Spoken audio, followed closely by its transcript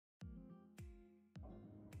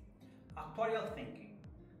Actuarial Thinking,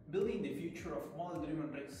 building the future of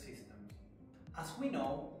model-driven risk systems. As we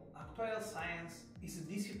know, actuarial science is a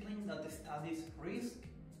discipline that studies risk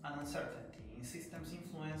and uncertainty in systems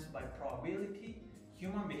influenced by probability,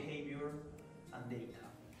 human behavior, and data.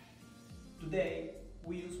 Today,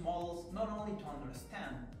 we use models not only to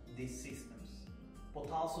understand these systems,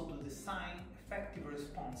 but also to design effective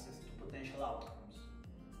responses to potential outcomes.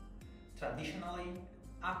 Traditionally,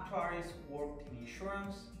 actuaries worked in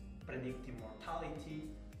insurance, predicting mortality,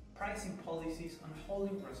 pricing policies, and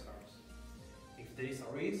holding reserves. If there is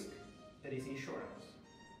a risk, there is insurance.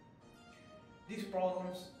 These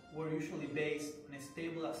problems were usually based on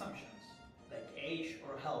stable assumptions, like age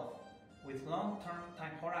or health, with long-term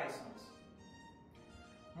time horizons.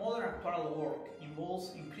 Modern actuarial work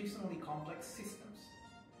involves increasingly complex systems.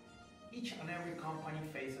 Each and every company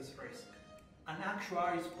faces risk, and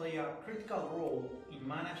actuaries play a critical role in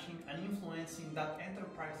managing and influencing that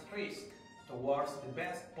enterprise risk towards the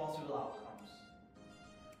best possible outcomes.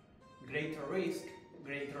 Greater risk,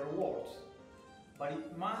 greater rewards, but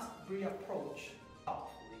it must be approached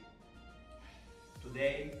thoughtfully.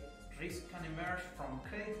 Today, risk can emerge from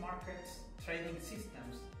credit markets, trading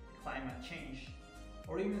systems, climate change,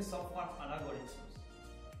 or even software and algorithms.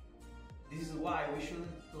 This is why we should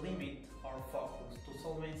limit our focus to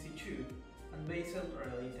Solvency II and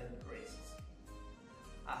Basel-related risks.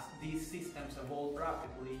 As these systems evolve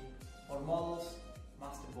rapidly, our models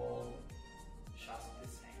must evolve just the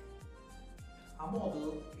same. A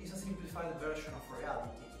model is a simplified version of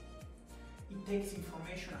reality. It takes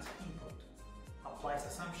information as input, applies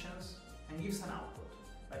assumptions, and gives an output,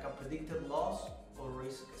 like a predicted loss or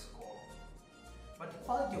risk score. But the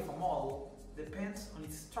quality of a model depends on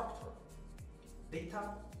its structure, data,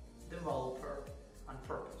 developer, and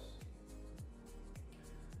purpose.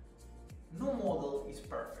 No model is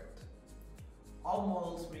perfect. All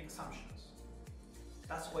models make assumptions.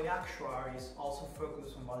 That's why actuaries also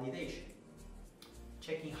focus on validation,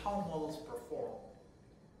 checking how models perform,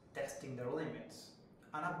 testing their limits,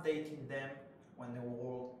 and updating them when the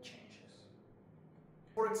world changes.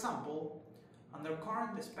 For example, under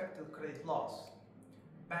current expected credit loss,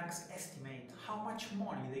 banks estimate how much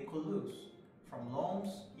money they could lose from loans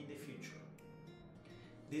in the future.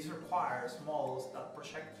 This requires models that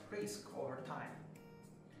project risk over time,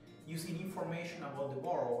 using information about the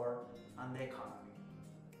borrower and the economy.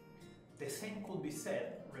 The same could be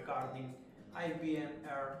said regarding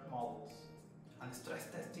IBNR models and stress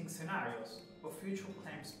testing scenarios of future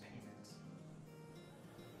claims payments.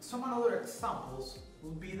 Some other examples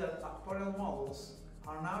would be that actuarial models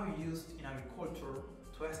are now used in agriculture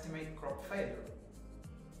to estimate crop failure,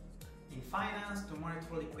 in finance to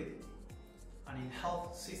monitor liquidity, and in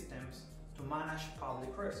health systems to manage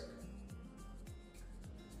public risk.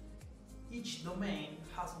 Each domain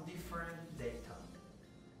has different data,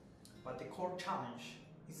 but the core challenge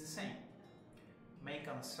is the same: make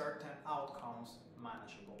uncertain outcomes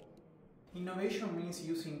manageable. Innovation means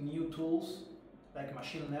using new tools like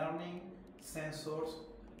machine learning, sensors,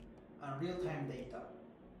 and real-time data.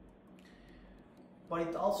 But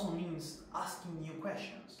it also means asking new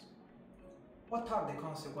questions. What are the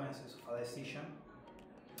consequences of a decision?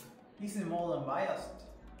 Is the model unbiased?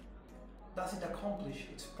 Does it accomplish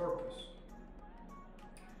its purpose?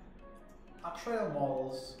 Actuarial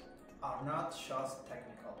models are not just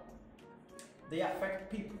technical. They affect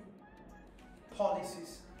people,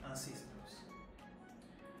 policies, and systems.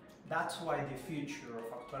 That's why the future of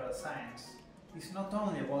actuarial science is not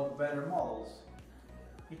only about better models,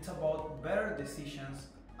 it's about better decisions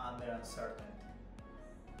under uncertainty.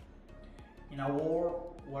 In a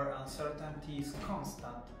world where uncertainty is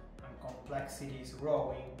constant and complexity is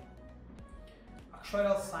growing,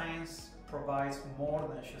 actuarial science provides more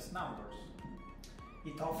than just numbers.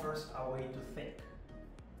 It offers a way to think,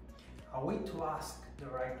 a way to ask the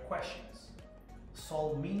right questions,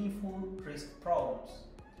 solve meaningful risk problems,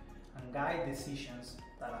 and guide decisions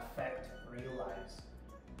that affect real lives.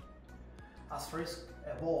 As risk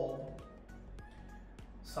evolve,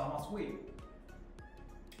 so must we.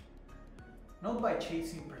 Not by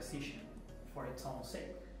chasing precision for its own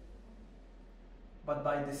sake, but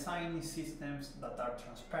by designing systems that are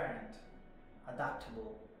transparent,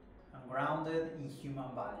 adaptable, and grounded in human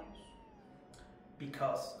values.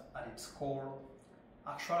 Because at its core,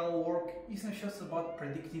 actuarial work isn't just about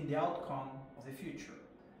predicting the outcome of the future.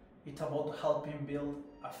 It's about helping build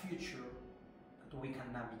a future that we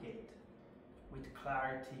can navigate with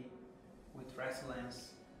clarity, with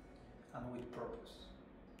resilience, and with purpose.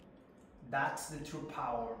 That's the true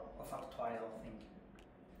power of actuarial thinking.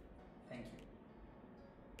 Thank you.